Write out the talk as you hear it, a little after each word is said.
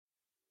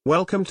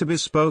Welcome to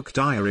Bespoke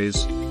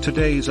Diaries.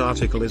 Today's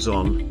article is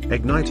on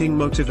Igniting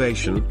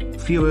Motivation,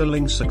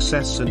 Fueling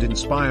Success and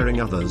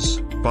Inspiring Others,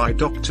 by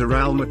Dr.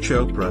 Alma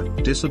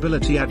Chopra,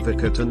 Disability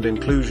Advocate and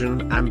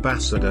Inclusion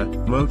Ambassador,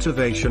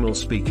 Motivational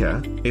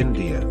Speaker,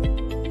 India.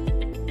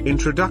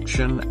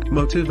 Introduction.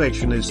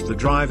 Motivation is the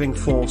driving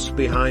force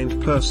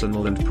behind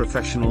personal and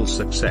professional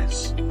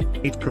success.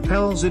 It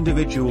propels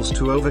individuals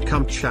to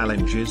overcome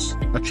challenges,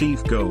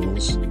 achieve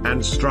goals,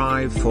 and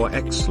strive for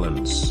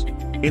excellence.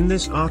 In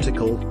this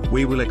article,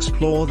 we will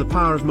explore the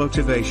power of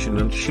motivation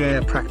and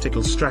share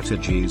practical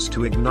strategies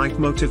to ignite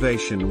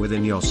motivation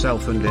within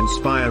yourself and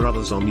inspire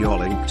others on your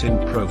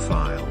LinkedIn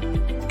profile.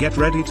 Get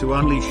ready to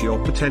unleash your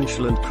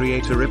potential and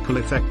create a ripple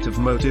effect of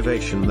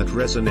motivation that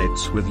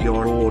resonates with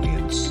your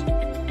audience.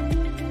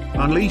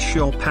 Unleash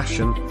your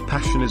passion.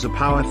 Passion is a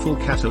powerful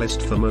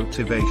catalyst for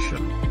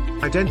motivation.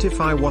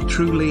 Identify what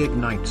truly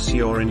ignites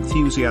your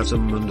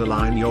enthusiasm and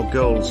align your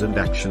goals and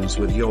actions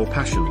with your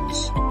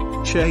passions.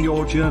 Share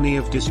your journey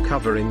of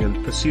discovering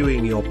and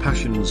pursuing your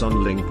passions on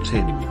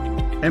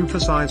LinkedIn.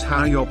 Emphasize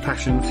how your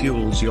passion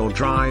fuels your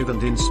drive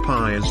and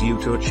inspires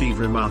you to achieve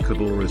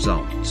remarkable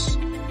results.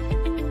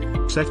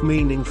 Set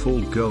meaningful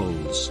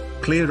goals.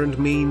 Clear and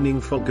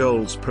meaningful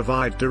goals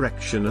provide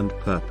direction and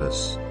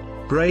purpose.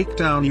 Break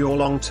down your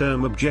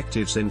long-term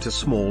objectives into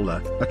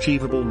smaller,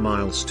 achievable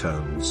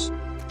milestones.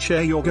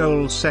 Share your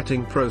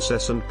goal-setting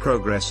process and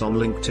progress on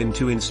LinkedIn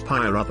to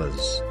inspire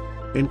others.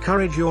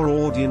 Encourage your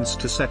audience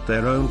to set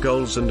their own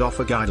goals and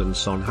offer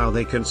guidance on how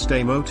they can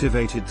stay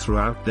motivated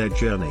throughout their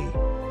journey.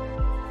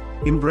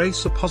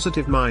 Embrace a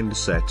positive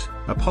mindset.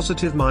 A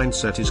positive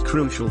mindset is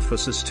crucial for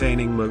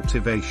sustaining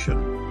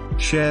motivation.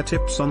 Share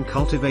tips on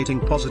cultivating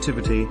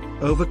positivity,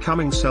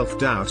 overcoming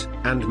self-doubt,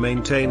 and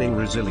maintaining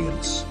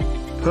resilience.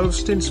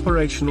 Post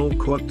inspirational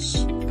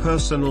quotes,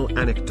 personal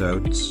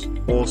anecdotes,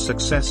 or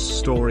success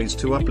stories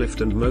to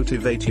uplift and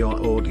motivate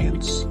your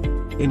audience.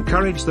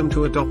 Encourage them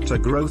to adopt a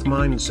growth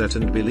mindset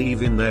and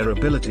believe in their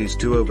abilities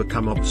to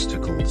overcome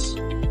obstacles.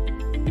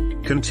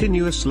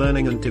 Continuous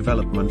learning and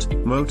development.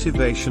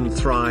 Motivation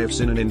thrives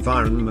in an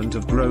environment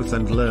of growth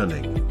and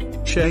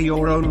learning. Share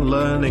your own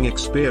learning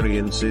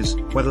experiences,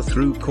 whether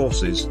through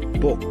courses,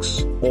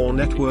 books, or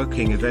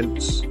networking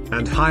events,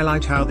 and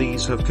highlight how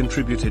these have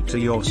contributed to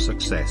your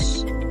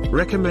success.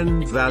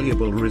 Recommend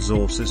valuable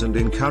resources and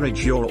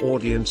encourage your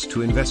audience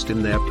to invest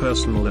in their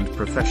personal and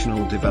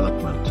professional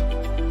development.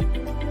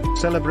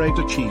 Celebrate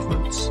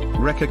achievements.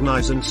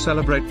 Recognize and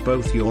celebrate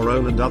both your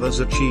own and others'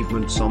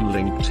 achievements on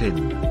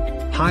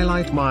LinkedIn.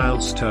 Highlight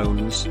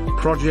milestones,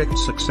 project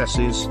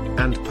successes,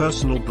 and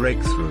personal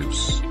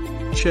breakthroughs.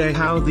 Share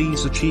how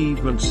these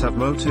achievements have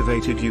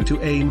motivated you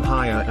to aim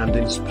higher and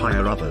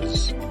inspire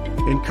others.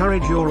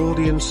 Encourage your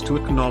audience to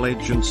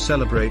acknowledge and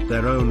celebrate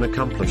their own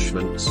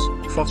accomplishments,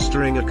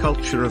 fostering a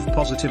culture of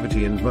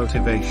positivity and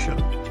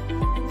motivation.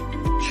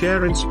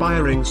 Share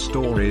inspiring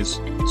stories.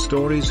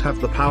 Stories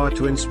have the power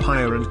to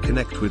inspire and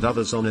connect with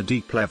others on a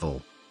deep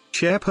level.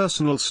 Share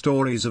personal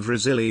stories of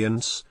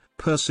resilience,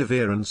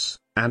 perseverance,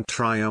 and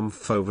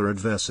triumph over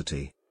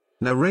adversity.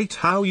 Narrate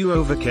how you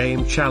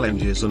overcame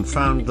challenges and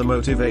found the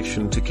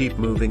motivation to keep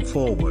moving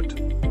forward.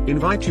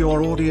 Invite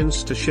your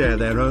audience to share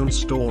their own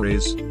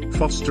stories,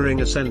 fostering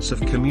a sense of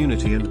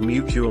community and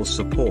mutual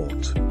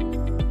support.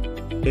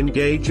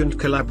 Engage and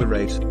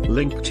collaborate.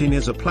 LinkedIn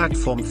is a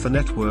platform for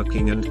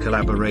networking and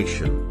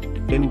collaboration.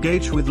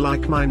 Engage with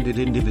like-minded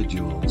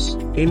individuals,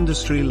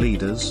 industry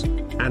leaders,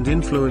 and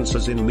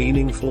influencers in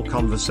meaningful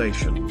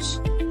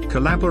conversations.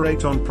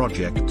 Collaborate on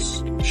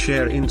projects,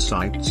 share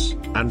insights,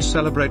 and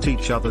celebrate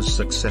each other's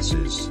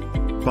successes.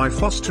 By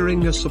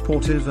fostering a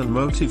supportive and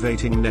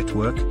motivating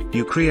network,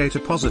 you create a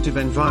positive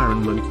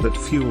environment that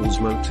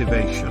fuels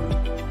motivation.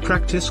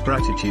 Practice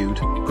gratitude.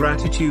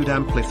 Gratitude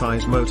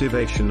amplifies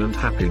motivation and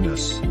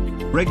happiness.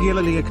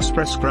 Regularly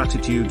express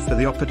gratitude for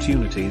the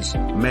opportunities,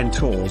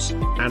 mentors,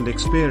 and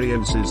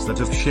experiences that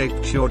have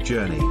shaped your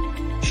journey.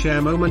 Share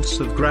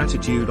moments of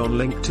gratitude on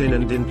LinkedIn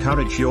and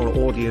encourage your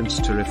audience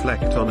to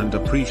reflect on and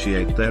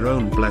appreciate their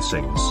own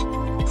blessings.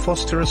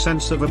 Foster a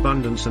sense of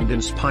abundance and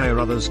inspire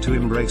others to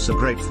embrace a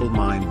grateful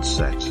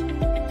mindset.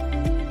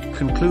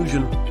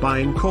 Conclusion. By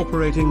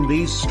incorporating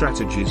these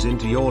strategies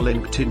into your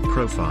LinkedIn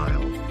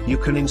profile, you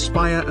can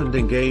inspire and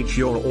engage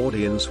your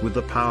audience with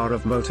the power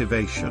of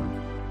motivation.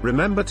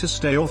 Remember to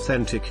stay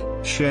authentic,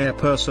 share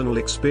personal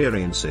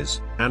experiences,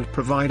 and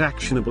provide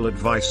actionable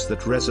advice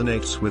that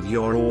resonates with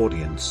your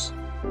audience.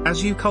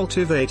 As you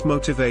cultivate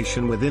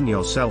motivation within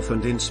yourself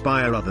and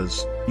inspire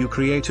others, you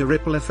create a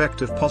ripple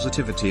effect of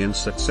positivity and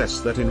success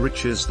that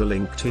enriches the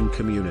LinkedIn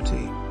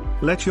community.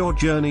 Let your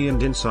journey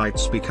and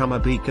insights become a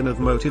beacon of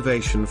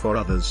motivation for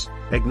others,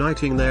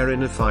 igniting their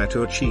inner fire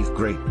to achieve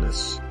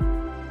greatness.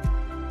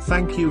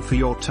 Thank you for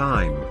your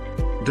time.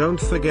 Don't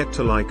forget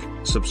to like,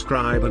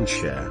 subscribe and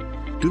share.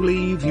 Do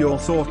leave your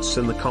thoughts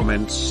in the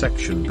comments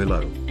section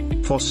below.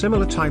 For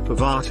similar type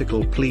of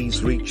article,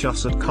 please reach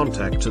us at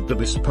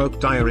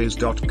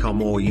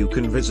contact@thebespokediaries.com, or you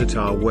can visit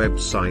our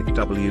website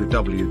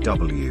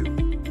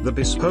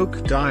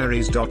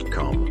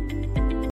www.thebespokediaries.com.